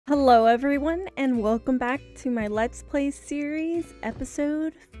Hello everyone and welcome back to my Let's Play series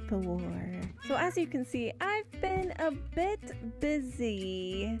episode 4. So as you can see, I've been a bit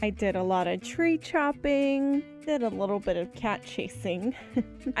busy. I did a lot of tree chopping, did a little bit of cat chasing.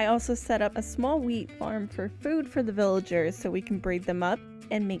 I also set up a small wheat farm for food for the villagers so we can breed them up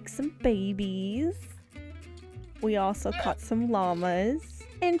and make some babies. We also caught some llamas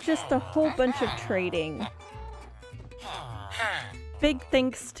and just a whole bunch of trading. Big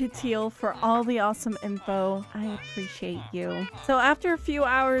thanks to Teal for all the awesome info. I appreciate you. So after a few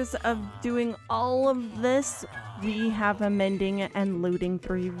hours of doing all of this, we have a mending and looting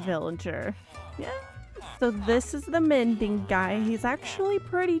 3 villager. Yeah. So this is the mending guy. He's actually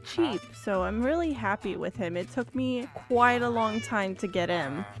pretty cheap, so I'm really happy with him. It took me quite a long time to get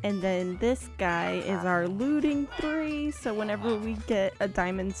him. And then this guy is our looting 3, so whenever we get a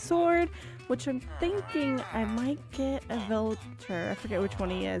diamond sword, which I'm thinking I might get a villager. I forget which one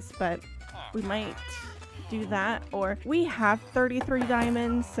he is, but we might do that. Or we have 33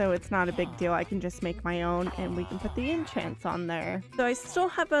 diamonds, so it's not a big deal. I can just make my own and we can put the enchants on there. So I still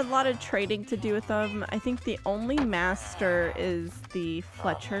have a lot of trading to do with them. I think the only master is the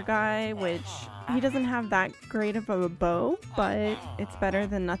Fletcher guy, which he doesn't have that great of a bow, but it's better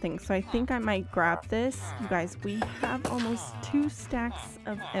than nothing. So I think I might grab this. You guys, we have almost 2 stacks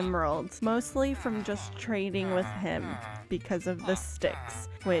of emeralds, mostly from just trading with him because of the sticks,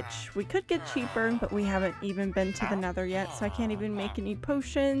 which we could get cheaper, but we haven't even been to the Nether yet, so I can't even make any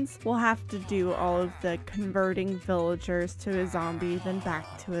potions. We'll have to do all of the converting villagers to a zombie, then back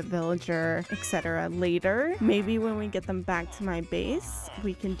to a villager, etc. later. Maybe when we get them back to my base,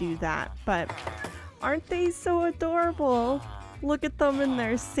 we can do that. But aren't they so adorable? Look at them in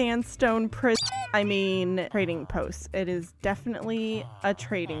their sandstone trading post. It is definitely a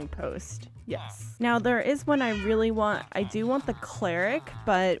trading post. Yes. Now there is one I really want. I do want the cleric,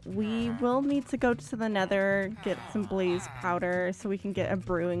 but we will need to go to the Nether, get some blaze powder so we can get a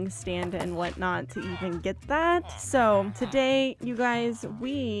brewing stand and whatnot to even get that. So today, you guys,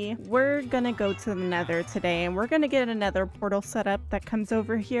 we're gonna go to the Nether today, and we're gonna get a Nether portal set up that comes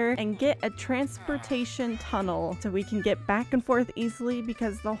over here and get a transportation tunnel so we can get back and forth easily,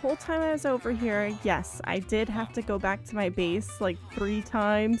 because the whole time I was over here, yes, I did have to go back to my base like 3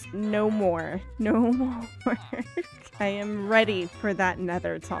 times. No more. No more. I am ready for that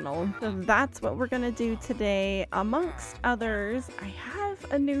Nether tunnel. So that's what we're gonna do today. Amongst others, I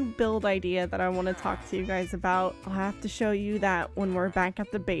have a new build idea that I want to talk to you guys about. I'll have to show you that when we're back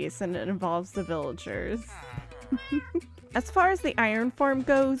at the base and it involves the villagers. As far as the iron farm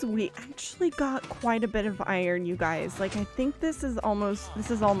goes, we actually got quite a bit of iron, you guys. Like, I think this is almost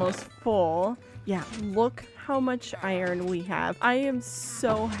full. Yeah, look how much iron we have. I am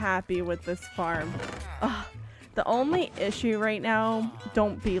so happy with this farm. Ugh. The only issue right now,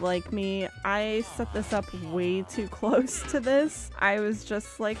 don't be like me, I set this up way too close to this. I was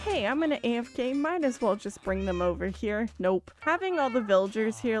just like, hey, I'm gonna AFK, might as well just bring them over here. Nope. Having all the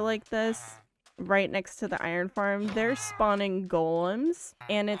villagers here like this, right next to the iron farm, they're spawning golems,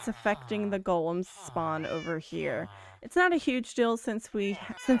 and it's affecting the golems spawn over here. It's not a huge deal since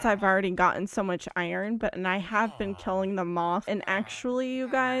I've already gotten so much iron, and I have been killing them off. And actually, you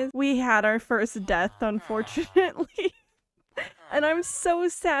guys, we had our first death, unfortunately. And I'm so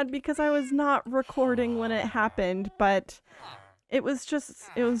sad because I was not recording when it happened, but it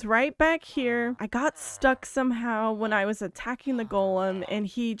was right back here. I got stuck somehow when I was attacking the golem, and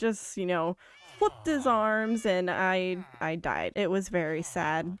he just, flipped his arms, and I died. It was very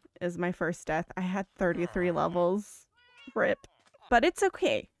sad. It was my first death. I had 33 levels. RIP. But it's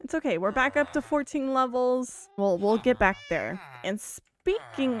okay. It's okay. We're back up to 14 levels. We'll get back there. And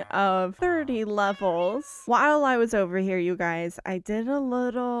speaking of 30 levels, while I was over here, you guys, I did a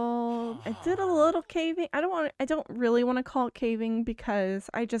little caving. I don't really want to call it caving because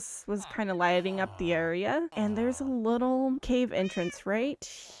I just was kind of lighting up the area. And there's a little cave entrance right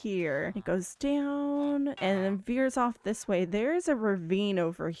here. It goes down and then veers off this way. There's a ravine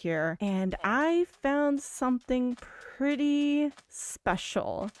over here, and I found something pretty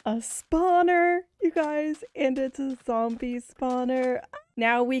special. A spawner, you guys, and it's a zombie spawner.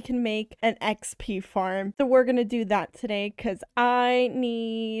 Now we can make an XP farm. So we're gonna do that today because I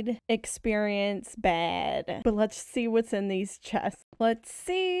need experience bad. But let's see what's in these chests. Let's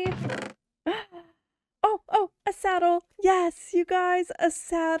see. Oh, a saddle. Yes, you guys, a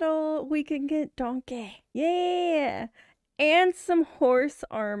saddle. We can get donkey. Yeah. And some horse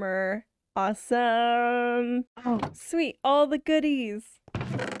armor. Awesome. Oh, sweet. All the goodies.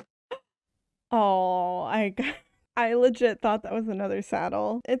 Oh, I legit thought that was another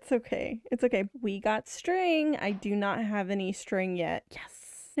saddle. It's okay. It's okay. We got string. I do not have any string yet.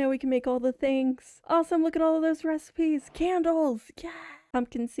 Yes. Now we can make all the things. Awesome, look at all of those recipes. Candles, yeah.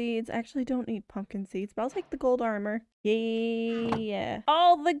 Pumpkin seeds. I actually don't need pumpkin seeds, but I'll take the gold armor. Yeah.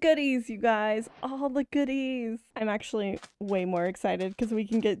 All the goodies, you guys. All the goodies. I'm actually way more excited because we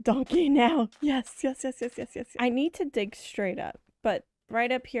can get donkey now. Yes, yes, yes, yes, yes, yes. I need to dig straight up, but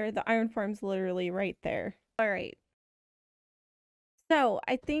right up here, the iron farm's literally right there. All right. So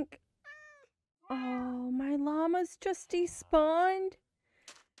I think... Oh, my llamas just despawned.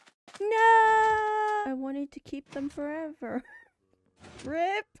 No! I wanted to keep them forever.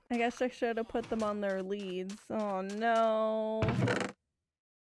 Rip! I guess I should have put them on their leads. Oh no.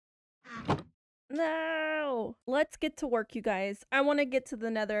 No! Let's get to work, you guys. I want to get to the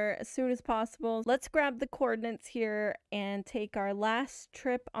Nether as soon as possible. Let's grab the coordinates here and take our last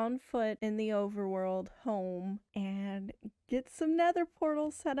trip on foot in the overworld home and get some Nether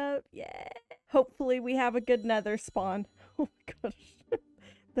portals set up. Yeah! Hopefully we have a good Nether spawn. Oh my gosh.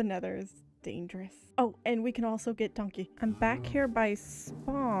 The Nether is dangerous. Oh, and we can also get donkey. I'm back here by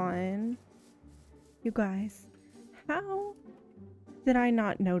spawn. You guys, how did I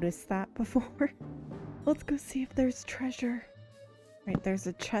not notice that before? Let's go see if there's treasure. Right, there's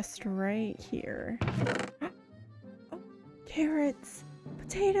a chest right here. Oh, carrots,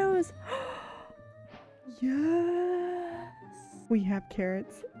 potatoes. Yes, we have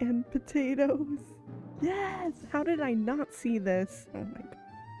carrots and potatoes. Yes, how did I not see this? Oh my god.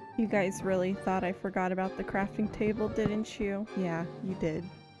 You guys really thought I forgot about the crafting table, didn't you? Yeah, you did.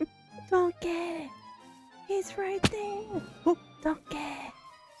 Donkey! He's right there! Oh, donkey!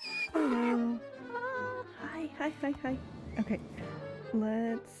 Hello. Oh, hi, hi, hi, hi. Okay,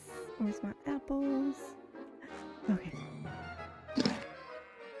 let's... Where's my apples? Okay.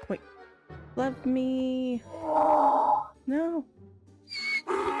 Wait. Love me! No!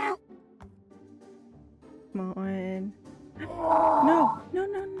 Come on. No, no,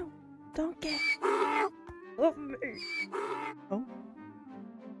 no, no. Donkey. Love me. Oh.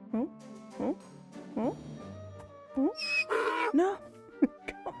 Oh. Oh. Oh. Oh. No.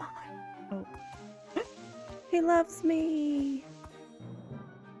 Come on. Oh. He loves me.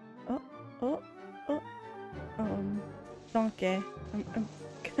 Oh. Oh. Oh. Donkey. I'm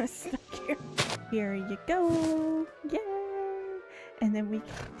kinda stuck here. Here you go. Yay. And then we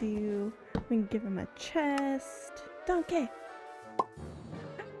can give him a chest. Donkey.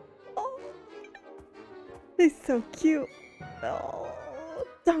 Oh, he's so cute. Oh,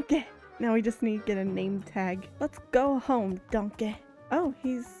 donkey. Now we just need to get a name tag. Let's go home, donkey. Oh,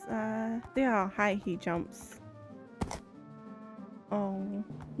 he's see how high he jumps. Oh,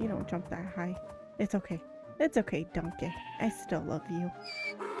 you don't jump that high. It's okay. It's okay, donkey. I still love you.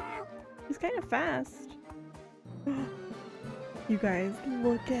 He's kind of fast. You guys,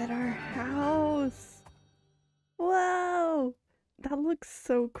 look at our house. Whoa! That looks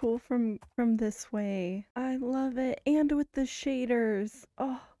so cool from this way. I love it. And with the shaders.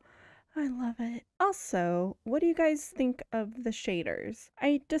 Oh, I love it. Also, what do you guys think of the shaders?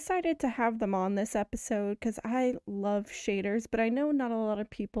 I decided to have them on this episode because I love shaders, but I know not a lot of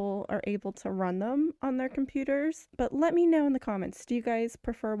people are able to run them on their computers. But let me know in the comments, do you guys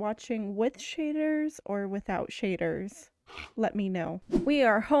prefer watching with shaders or without shaders? Let me know. We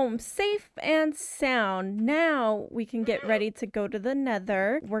are home safe and sound. Now we can get ready to go to the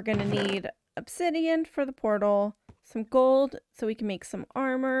Nether. We're gonna need obsidian for the portal, some gold so we can make some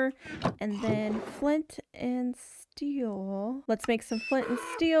armor, and then flint and steel. Let's make some flint and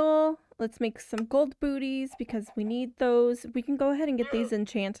steel. Let's make some gold booties because we need those. We can go ahead and get these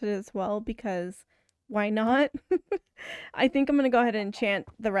enchanted as well because why not? I think I'm going to go ahead and enchant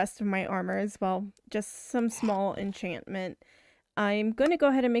the rest of my armor as well. Just some small enchantment. I'm going to go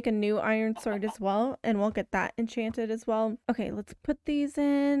ahead and make a new iron sword as well, and we'll get that enchanted as well. Okay, let's put these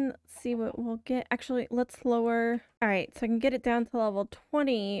in, see what we'll get. Actually, let's lower. All right, so I can get it down to level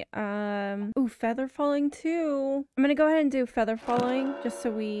 20. Ooh, feather falling too. I'm going to go ahead and do feather falling just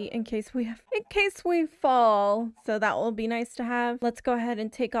so in case we fall. So that will be nice to have. Let's go ahead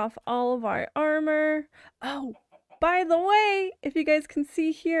and take off all of our armor. Oh, by the way, if you guys can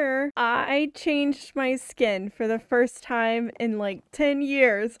see here, I changed my skin for the first time in like 10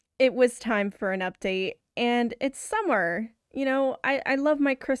 years. It was time for an update, and it's summer. You know, I love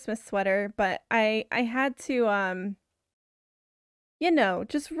my Christmas sweater, but I had to, you know,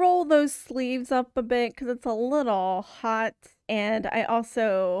 just roll those sleeves up a bit because it's a little hot. And I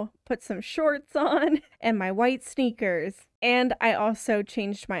also put some shorts on and my white sneakers. And I also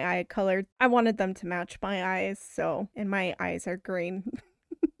changed my eye color. I wanted them to match my eyes, and my eyes are green.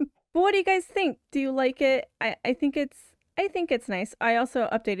 But what do you guys think? Do you like it? I think it's nice. I also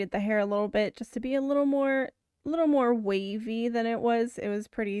updated the hair a little bit just to be a little more little more wavy than it was. It was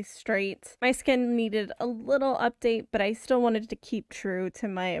pretty straight. My skin needed a little update, but I still wanted to keep true to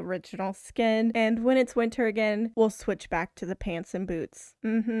my original skin. And when it's winter again, we'll switch back to the pants and boots.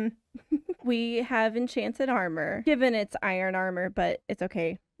 We have enchanted armor, given it's iron armor, but it's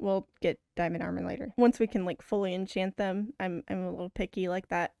okay. We'll get diamond armor later. Once we can like fully enchant them. I'm a little picky like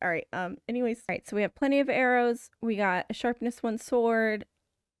that. All right. Anyways. All right. So we have plenty of arrows. We got a sharpness 1 sword.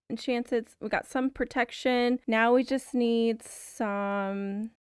 Enchanted. We got some protection. Now we just need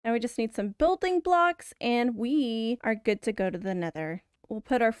some building blocks and we are good to go to the Nether. We'll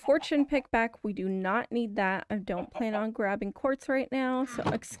put our fortune pick back. We do not need that. I don't plan on grabbing quartz right now. So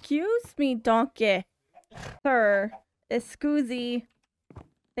excuse me, donkey. Sir. Excusey.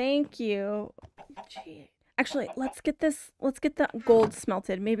 Thank you. Gee. Actually, let's get the gold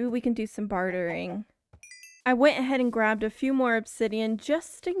smelted. Maybe we can do some bartering. I went ahead and grabbed a few more obsidian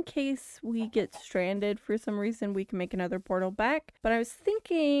just in case we get stranded for some reason. We can make another portal back. But I was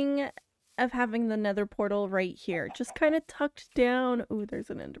thinking of having the Nether portal right here, just kind of tucked down. Ooh, there's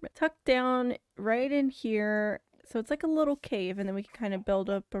an enderman. Tucked down right in here. So it's like a little cave and then we can kind of build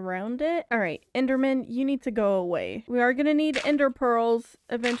up around it. All right, enderman, you need to go away. We are going to need ender pearls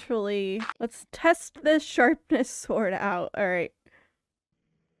eventually. Let's test this sharpness sword out. All right.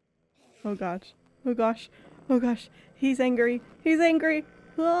 Oh gosh. Oh gosh. Oh gosh. He's angry. He's angry.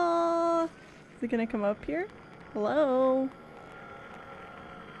 Ah! Is he going to come up here? Hello?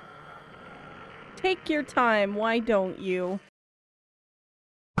 Take your time. Why don't you?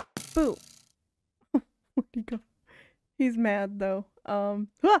 Boo. Where'd he go? He's mad though. Ah!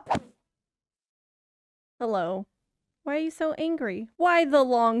 Hello. Why are you so angry? Why the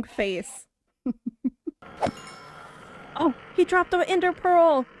long face? Oh, he dropped an ender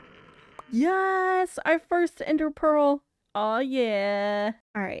pearl. Yes, our first ender pearl. Oh yeah.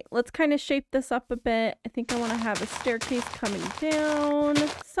 All right, let's kind of shape this up a bit. I think I want to have a staircase coming down.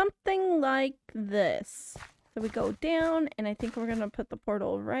 Something like this. So we go down and I think we're going to put the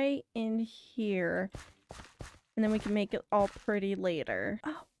portal right in here. And then we can make it all pretty later.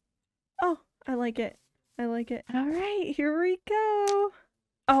 Oh, oh, I like it. I like it. All right, here we go.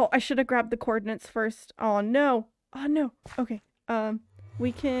 Oh, I should have grabbed the coordinates first. Oh, no. Oh, no. Okay.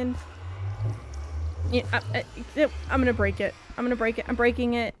 We can... Yeah, I'm gonna break it. I'm gonna break it. I'm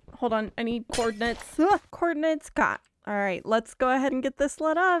breaking it. Hold on. I need coordinates. Coordinates got. All right, let's go ahead and get this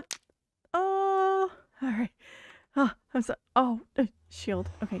lit up. Oh, all right. Oh, I'm so... Oh, shield.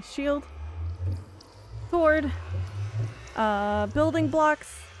 Okay, shield. Sword. Building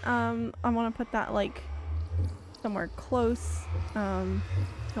blocks. I want to put that like somewhere close.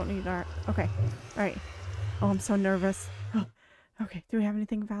 Don't need our... Okay. All right. Oh, I'm so nervous. Oh, okay. Do we have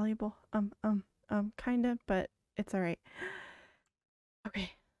anything valuable? Kind of, but it's all right.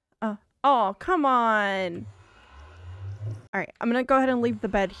 Okay. Oh, come on. All right. I'm going to go ahead and leave the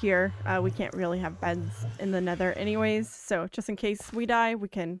bed here. We can't really have beds in the Nether anyways. So just in case we die, we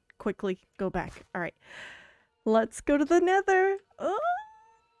can quickly go back. All right. Let's go to the Nether. Oh.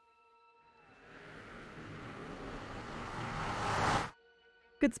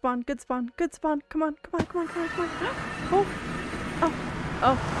 Good spawn, good spawn, good spawn. Come on, come on, come on, come on, come on. Oh, oh,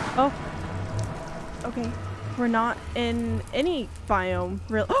 oh, oh. Okay, we're not in any biome,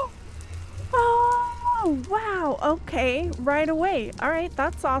 really. Oh, wow, okay, right away. All right,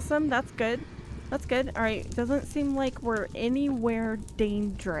 that's awesome, that's good. That's good. All right, doesn't seem like we're anywhere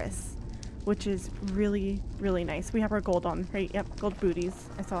dangerous, which is really, really nice. We have our gold on, right? Yep, gold booties.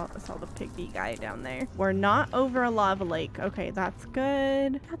 I saw the piggy guy down there. We're not over a lava lake. Okay, that's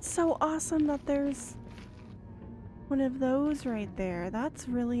good. That's so awesome that there's one of those right there. That's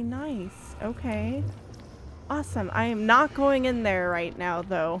really nice. Okay. Awesome. I am not going in there right now,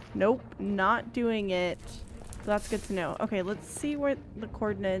 though. Nope, not doing it. So that's good to know. Okay, let's see where the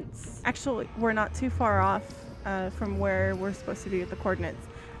coordinates... Actually, we're not too far off from where we're supposed to be with the coordinates.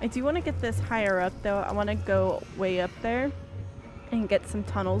 I do want to get this higher up, though. I want to go way up there and get some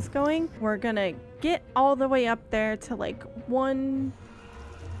tunnels going. We're going to get all the way up there to like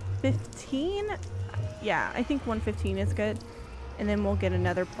 115. Yeah, I think 115 is good. And then we'll get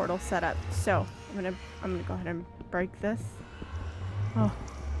another portal set up. So I'm gonna go ahead and break this. Oh,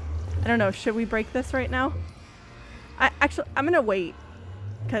 I don't know. Should we break this right now? I'm gonna wait,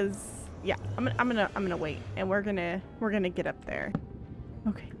 cause yeah, I'm gonna wait, and we're gonna get up there.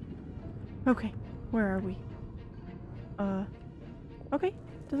 Okay. Okay. Where are we? Okay.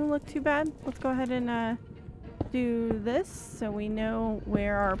 Doesn't look too bad. Let's go ahead and do this so we know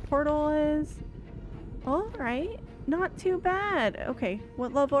where our portal is. All right. Not too bad. Okay.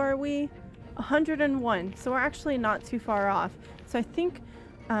 What level are we? 101. So we're actually not too far off. So I think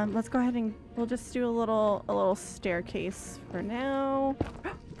let's go ahead and We'll just do a little staircase for now.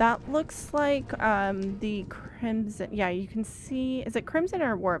 That looks like the crimson. Yeah, you can see. Is it crimson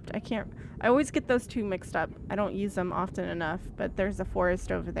or warped? I always get those two mixed up. I don't use them often enough, but there's a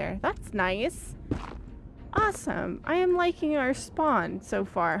forest over there. That's nice. Awesome. I am liking our spawn so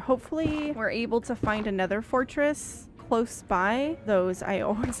far. Hopefully we're able to find another fortress close by. Those, I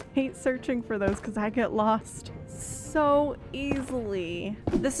always hate searching for those because I get lost so easily.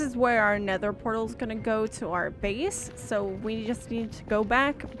 This is where our nether portal is gonna go to our base. So we just need to go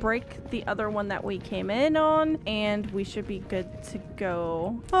back, break the other one that we came in on, and we should be good to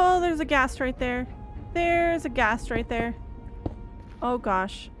go. Oh, there's a ghast right there. There's a ghast right there. Oh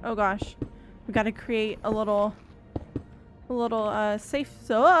gosh. Oh gosh. We gotta create a little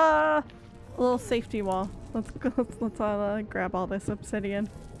safety wall. Let's grab all this obsidian.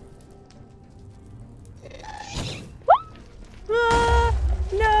 Ah,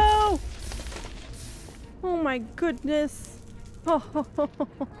 no! Oh my goodness! Oh,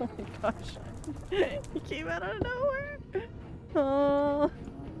 my gosh! He came out of nowhere. Oh.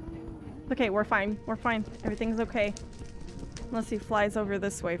 Okay, we're fine. We're fine. Everything's okay. Unless he flies over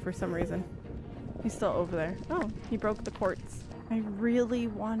this way for some reason. He's still over there. Oh, he broke the quartz. I really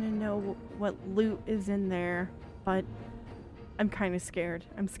want to know what loot is in there, but I'm kind of scared.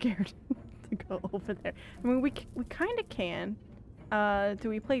 I'm scared to go over there. I mean, we kind of can. Do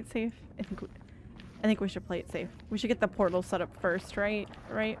we play it safe? I think we should play it safe. We should get the portal set up first, right?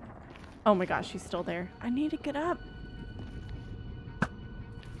 Right? Oh my gosh, he's still there. I need to get up.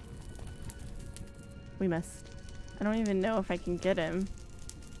 We missed. I don't even know if I can get him.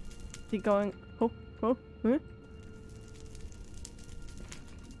 Is he going? Oh, huh?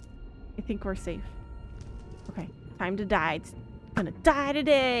 I think we're safe. Okay, time to die. It's gonna die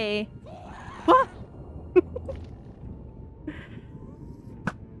today. Ah!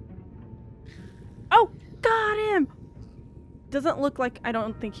 Oh, got him. Doesn't look like, I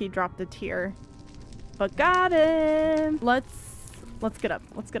don't think he dropped a tear, but got him. Let's get up.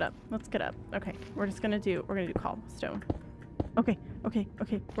 Let's get up. Let's get up. Okay, we're gonna do cobblestone. Okay.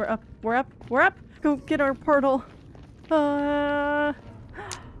 We're up. We're up. We're up. Go get our portal. Boom.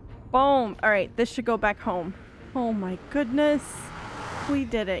 All right, this should go back home. Oh my goodness. We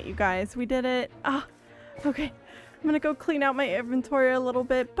did it, you guys. We did it. Ah, okay. I'm gonna go clean out my inventory a little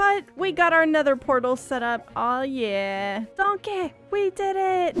bit, but we got our nether portal set up. Oh yeah. Donkey, we did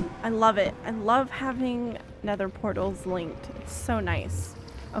it. I love it. I love having nether portals linked. It's so nice.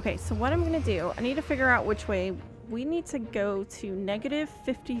 Okay, so what I'm gonna do, I need to figure out which way. We need to go to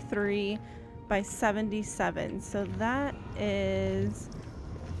 -53 by 77. So that is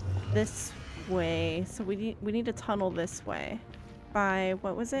this way. So we need to tunnel this way by,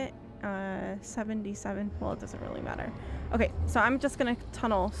 what was it? 77. Well, it doesn't really matter. Okay, so I'm just gonna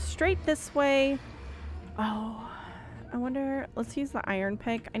tunnel straight this way. Oh, I wonder, let's use the iron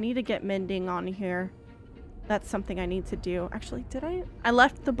pick. I need to get mending on here. That's something I need to do. Actually, I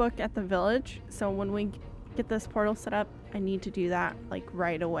left the book at the village, so when we get this portal set up, I need to do that like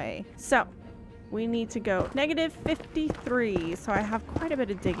right away. So we need to go -53, so I have quite a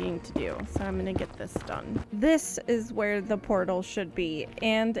bit of digging to do, so I'm gonna get this done. This is where the portal should be,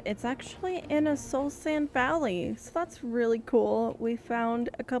 and it's actually in a soul sand valley, so that's really cool. We found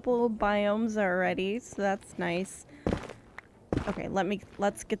a couple of biomes already, so that's nice. Okay,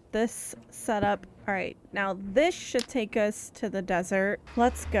 let's get this set up. All right, now this should take us to the desert.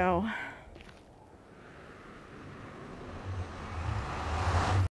 Let's go.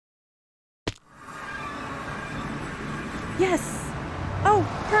 Yes! Oh,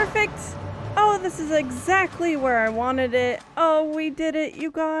 perfect! Oh, this is exactly where I wanted it. Oh, we did it,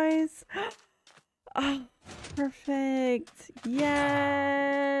 you guys. Oh, perfect.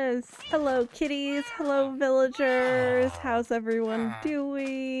 Yes! Hello, kitties. Hello, villagers. How's everyone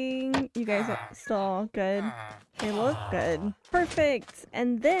doing? You guys are still all good? They look good. Perfect.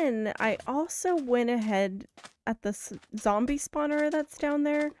 And then I also went ahead at the zombie spawner that's down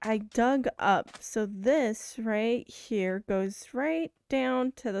there. I dug up. So this right here goes right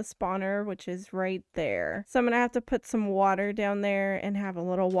down to the spawner, which is right there. So I'm gonna have to put some water down there and have a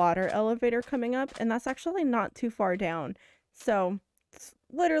little water elevator coming up. And that's actually not too far down. So it's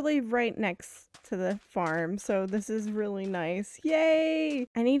literally right next to the farm. So this is really nice. Yay!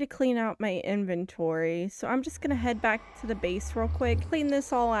 I need to clean out my inventory. So I'm just gonna head back to the base real quick, clean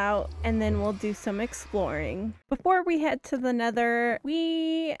this all out, and then we'll do some exploring. Before we head to the nether,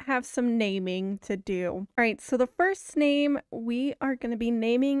 we have some naming to do. All right, so the first name, we are gonna be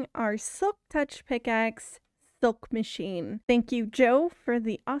naming our Silk Touch pickaxe Silk Machine. Thank you, Joe, for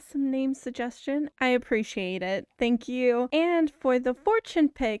the awesome name suggestion. I appreciate it. Thank you. And for the fortune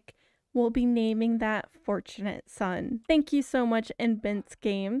pick, We'll be naming that Fortunate Son. Thank you so much, Invents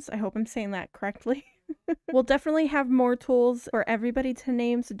Games. I hope I'm saying that correctly. We'll definitely have more tools for everybody to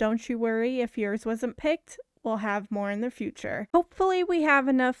name, so don't you worry if yours wasn't picked. We'll have more in the future. Hopefully we have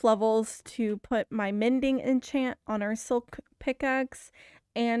enough levels to put my mending enchant on our silk pickaxe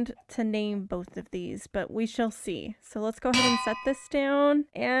and to name both of these, but we shall see. So let's go ahead and set this down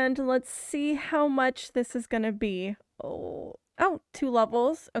and let's see how much this is gonna be. Oh, 2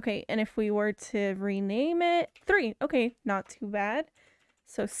 levels. Okay, and if we were to rename it, 3. Okay, not too bad.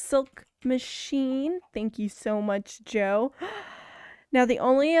 So Silk Machine. Thank you so much, Joe. Now, the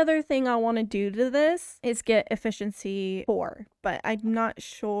only other thing I want to do to this is get efficiency 4, but I'm not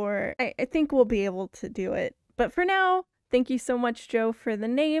sure. I think we'll be able to do it. But for now, thank you so much, Joe, for the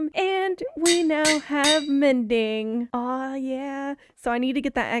name. And we now have mending. Aw, yeah. So I need to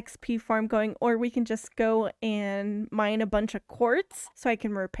get that XP farm going, or we can just go and mine a bunch of quartz so I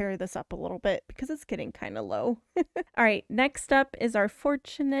can repair this up a little bit because it's getting kind of low. All right, next up is our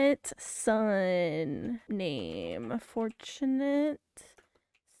Fortunate Son name. Fortunate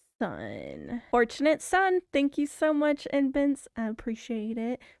Son. Fortunate Son, thank you so much, Invents. I appreciate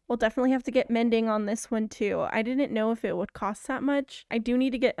it. We'll definitely have to get mending on this one too. I didn't know if it would cost that much. I do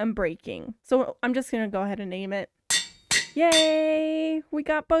need to get unbreaking. So I'm just gonna go ahead and name it. Yay! We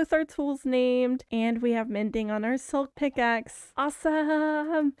got both our tools named and we have mending on our silk pickaxe.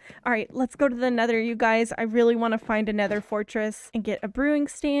 Awesome! Alright, let's go to the Nether, you guys. I really want to find a Nether fortress and get a brewing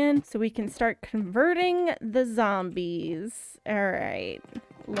stand so we can start converting the zombies. Alright,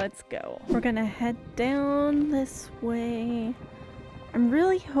 let's go. We're gonna head down this way. I'm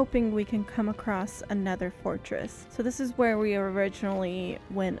really hoping we can come across another fortress. So this is where we originally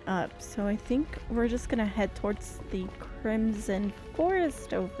went up. So I think we're just gonna head towards the Crimson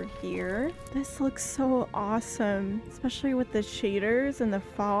Forest over here. This looks so awesome, especially with the shaders and the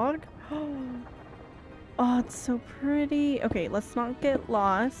fog. Oh, it's so pretty. Okay, let's not get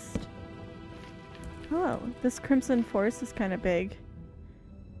lost. Oh, this Crimson Forest is kind of big.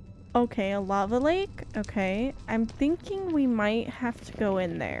 Okay, a lava lake. Okay, I'm thinking we might have to go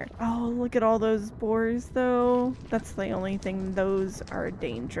in there. Oh, look at all those boars though. That's the only thing. Those are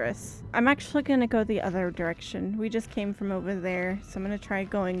dangerous. I'm actually gonna go the other direction. We just came from over there, so I'm gonna try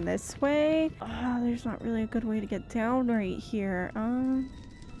going this way. Oh, there's not really a good way to get down right here.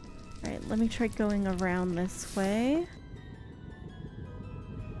 Alright, let me try going around this way.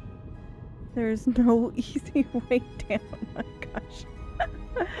 There's no easy way down. Oh my gosh.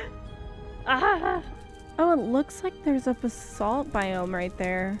 Ah! Oh, it looks like there's a basalt biome right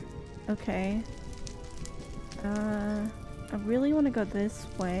there. Okay. I really want to go this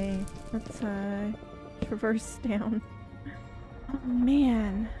way. Let's traverse down. Oh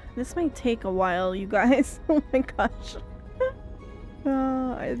man, this might take a while, you guys. Oh my gosh.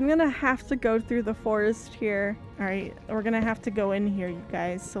 I'm gonna have to go through the forest here. Alright, we're gonna have to go in here, you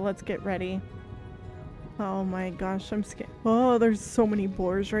guys, so let's get ready. Oh my gosh, I'm scared. Oh, there's so many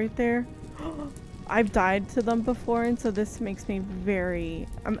boars right there. I've died to them before, and so this makes me very...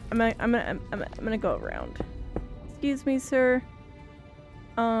 I'm gonna go around. Excuse me, sir.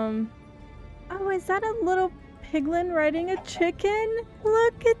 Oh, is that a little piglin riding a chicken?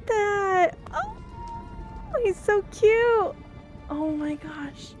 Look at that! Oh, he's so cute! Oh my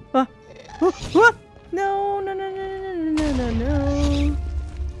gosh. Ah. Oh, ah. No, no, no, no, no, no, no, no, no.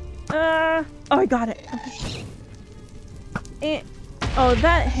 Oh, I got it. Okay. Oh,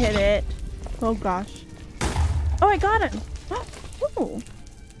 that hit it. Oh gosh. Oh, I got him. Oh,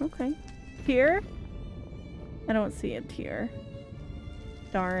 okay. Here? I don't see a tier.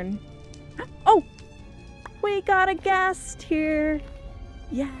 Darn. Oh! We got a gas tier!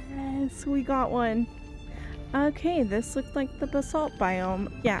 Yes, we got one. Okay, this looks like the basalt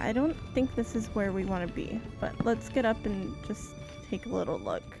biome. Yeah, I don't think this is where we want to be, but let's get up and just take a little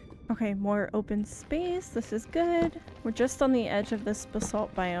look. Okay, more open space. This is good. We're just on the edge of this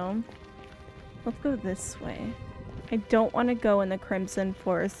basalt biome. Let's go this way. I don't want to go in the Crimson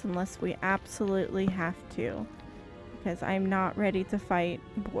Forest unless we absolutely have to, because I'm not ready to fight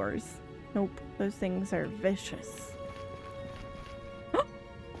boars. Nope, those things are vicious.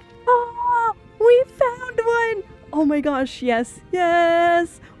 Oh, we found one! Oh my gosh, yes,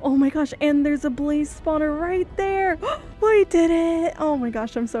 yes! Oh my gosh, and there's a blaze spawner right there! We did it! Oh my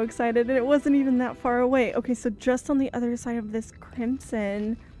gosh, I'm so excited, and it wasn't even that far away. Okay, so just on the other side of this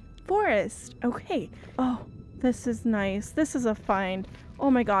Crimson Forest. Okay. Oh, this is nice. This is a find.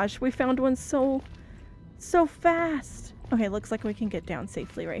 Oh my gosh, we found one so fast. Okay, looks like we can get down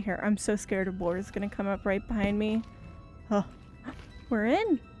safely right here. I'm so scared a boar is gonna come up right behind me. Oh, we're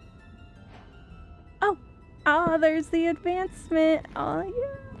in. Oh, there's the advancement. Oh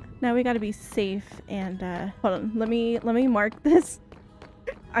yeah. Now we gotta be safe and hold on, let me mark this.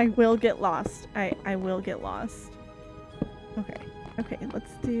 I will get lost. I will get lost. Okay. Okay,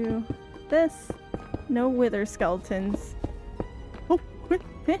 let's do this. No wither skeletons. Oh,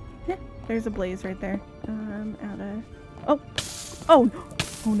 there's a blaze right there. Out of oh no.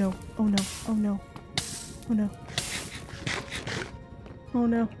 Oh no. Oh no. Oh no. Oh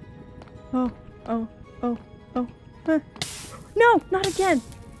no. Oh no. Oh. No, not again.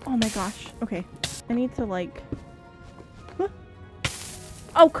 Oh my gosh. Okay. I need to like...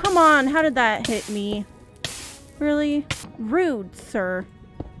 Oh, come on. How did that hit me? Really? Rude, sir.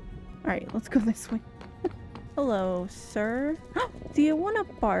 Alright, let's go this way. Hello, sir. Do you want to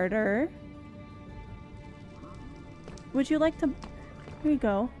barter? Would you like to... Here you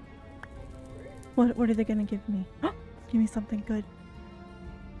go. What are they gonna give me? Give me something good.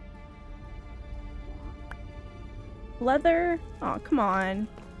 Leather? Oh, come on.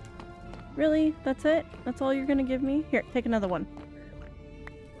 Really? That's it? That's all you're gonna give me? Here, take another one.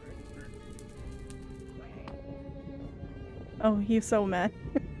 Oh, he's so mad.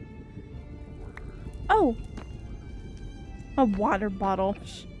 Oh! A water bottle.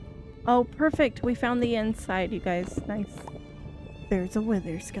 Oh, perfect. We found the inside, you guys. Nice. There's a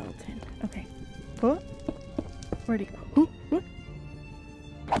wither skeleton. Okay. What? Where'd he go? What?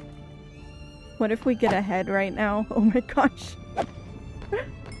 What if we get ahead right now? Oh my gosh.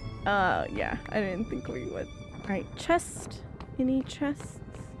 Yeah. I didn't think we would. Alright, chest. Any chests?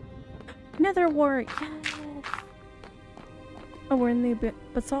 Nether wart. Yes! Oh, we're in the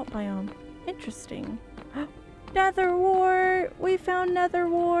basalt biome. Interesting. Nether wart! We found nether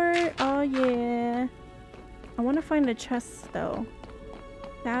wart! Oh yeah. I want to find a chest though.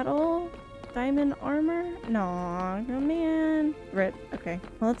 Saddle? Diamond armor? No, oh man. Rip. Okay.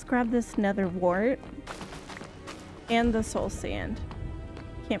 Well, let's grab this nether wart. And the soul sand.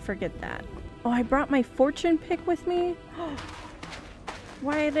 Can't forget that. Oh, I brought my fortune pick with me?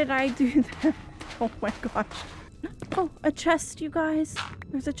 Why did I do that? Oh my gosh. Oh, a chest, you guys.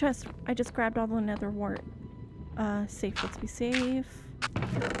 There's a chest. I just grabbed all the nether wart. Safe. Let's be safe.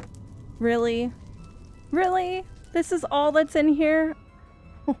 Really? Really? This is all that's in here?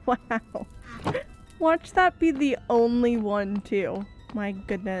 Wow. Watch that be the only one, too. My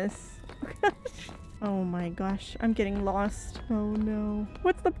goodness. Oh my gosh. I'm getting lost. Oh no.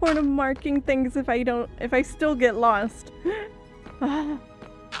 What's the point of marking things if I still get lost? Oh.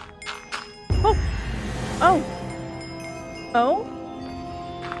 Oh. Oh?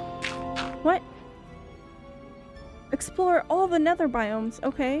 What? Explore all the nether biomes.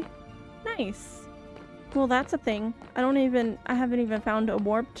 Okay. Nice. Well, that's a thing. I haven't even found a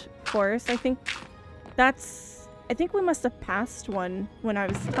warped forest. I think we must have passed one when I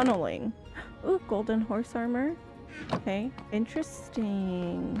was tunneling. Ooh, golden horse armor. Okay.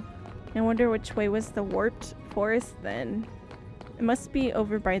 Interesting. I wonder which way was the warped forest then. It must be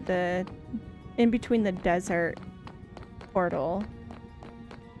over by in between the desert portal.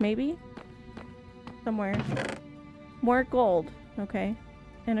 Maybe? Somewhere. More gold. Okay.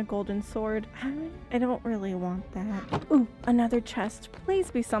 And a golden sword. I don't really want that. Ooh, another chest. Please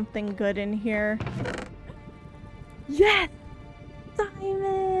be something good in here. Yes!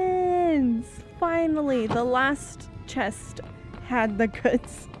 Diamonds! Finally, the last chest had the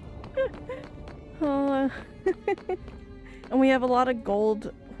goods. And we have a lot of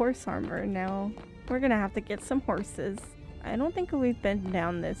gold horse armor now. We're gonna have to get some horses. I don't think we've been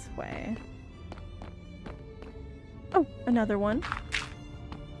down this way. Oh, another one.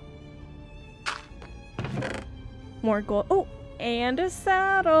 More gold. Oh, and a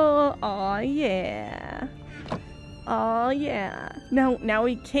saddle. Aw, yeah. Aw, yeah. Now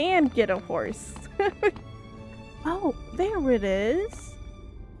we can get a horse. Oh, there it is.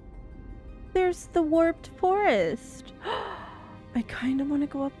 There's the warped forest. I kind of want to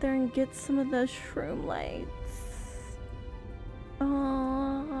go up there and get some of the shroom lights.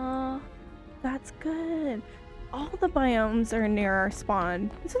 That's good. All the biomes are near our spawn.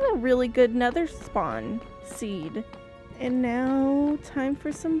 This is a really good nether spawn seed. And now, time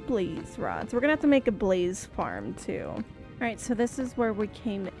for some blaze rods. We're gonna have to make a blaze farm too. Alright, so this is where we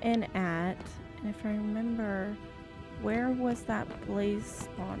came in at. And if I remember, where was that blaze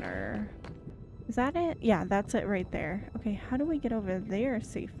spawner? Is that it? Yeah, that's it right there. Okay, how do we get over there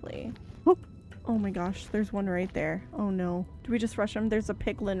safely? Oh my gosh, there's one right there. Oh no. Do we just rush him? There's a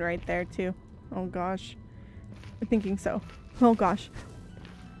piglin right there too. Oh gosh. I'm thinking so. Oh gosh.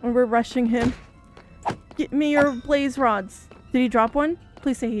 We're rushing him. Get me your blaze rods. Did he drop one?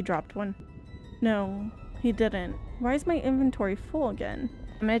 Please say he dropped one. No, he didn't. Why is my inventory full again?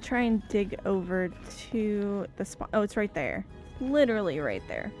 I'm gonna try and dig over to the spot. Oh, it's right there. literally right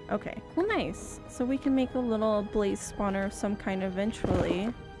there. Okay, well, nice. So we can make a little blaze spawner of some kind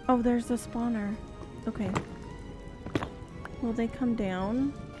eventually. Oh, there's a spawner. Okay. Will they come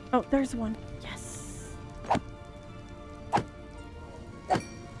down? Oh, there's one. Yes.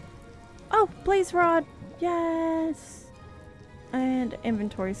 Oh, blaze rod. Yes. And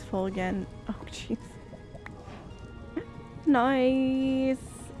inventory's full again. Oh, jeez. Nice.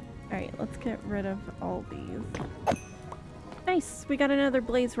 All right, let's get rid of all these. Nice. We got another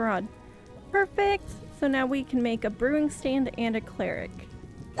blaze rod. Perfect. So now we can make a brewing stand and a cleric.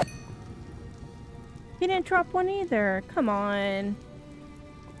 He didn't drop one either. Come on.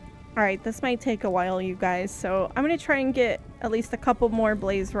 Alright, this might take a while, you guys. So I'm going to try and get at least a couple more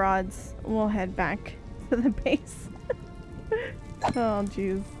blaze rods. We'll head back to the base. Oh,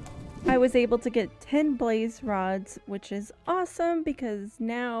 jeez. I was able to get 10 blaze rods, which is awesome because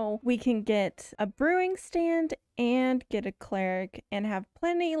now we can get a brewing stand and get a cleric and have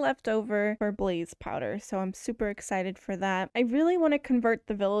plenty left over for blaze powder. So I'm super excited for that. I really want to convert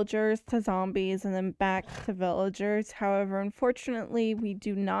the villagers to zombies and then back to villagers. However, unfortunately, we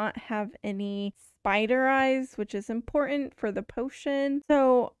do not have any spider eyes, which is important for the potion.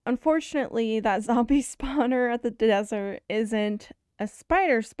 So unfortunately, that zombie spawner at the desert isn't a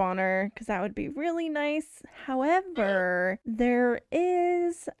spider spawner because that would be really nice. However, there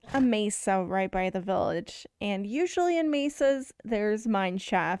is a mesa right by the village, and usually in mesas there's mine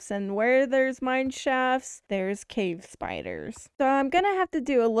shafts, and where there's mine shafts there's cave spiders. So I'm gonna have to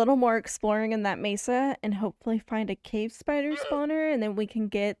do a little more exploring in that mesa and hopefully find a cave spider spawner, and then we can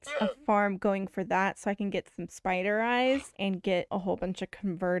get a farm going for that so I can get some spider eyes and get a whole bunch of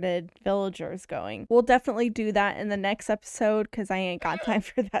converted villagers going. We'll definitely do that in the next episode because I ain't got time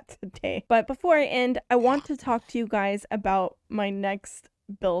for that today. But before I end, I want to talk to you guys about my next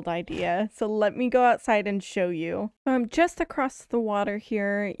build idea. So let me go outside and show you. Just across the water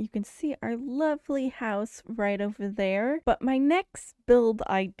here, you can see our lovely house right over there. But my next build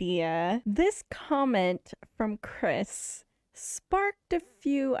idea, this comment from Chris sparked a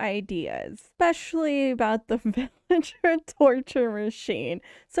few ideas, especially about the villager torture machine.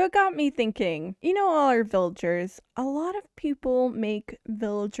 So it got me thinking, you know, all our villagers, a lot of people make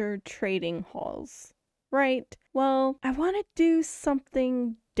villager trading halls, right? Well, I want to do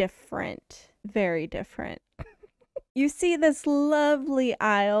something different, very different. You see this lovely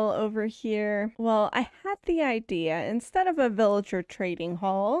aisle over here? Well, I had the idea, instead of a villager trading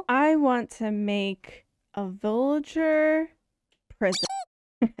hall, I want to make a villager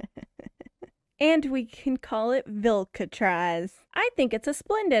prison. And we can call it Vilcatraz. I think it's a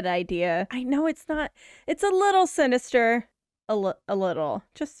splendid idea. I know it's not, it's a little sinister. A little,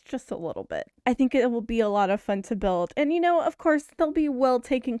 just a little bit. I think it will be a lot of fun to build. And you know, of course, they'll be well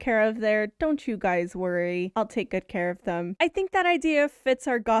taken care of there. Don't you guys worry. I'll take good care of them. I think that idea fits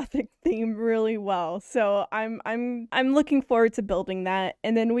our gothic theme really well. So I'm looking forward to building that.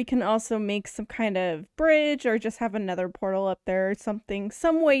 And then we can also make some kind of bridge or just have another portal up there or something.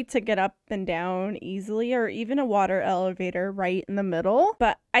 Some way to get up and down easily, or even a water elevator right in the middle.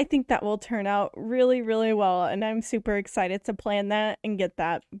 But I think that will turn out really, really well. And I'm super excited to plan that and get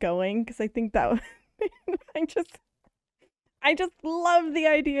that going because I think that would I just love the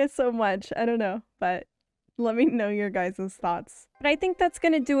idea so much. I don't know, but let me know your guys' thoughts. But I think that's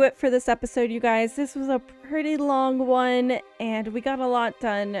gonna do it for this episode, you guys. This was a pretty long one and we got a lot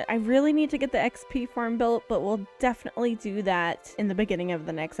done. I really need to get the XP farm built, but we'll definitely do that in the beginning of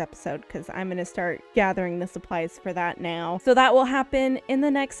the next episode because I'm gonna start gathering the supplies for that now. So that will happen in the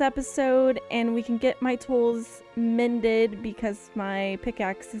next episode and we can get my tools mended because my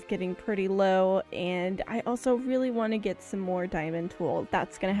pickaxe is getting pretty low, and I also really want to get some more diamond tools.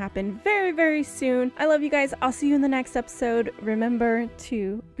 That's gonna happen very, very soon. I love you guys. I'll see you in the next episode. Remember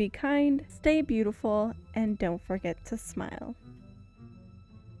to be kind, stay beautiful, and don't forget to smile.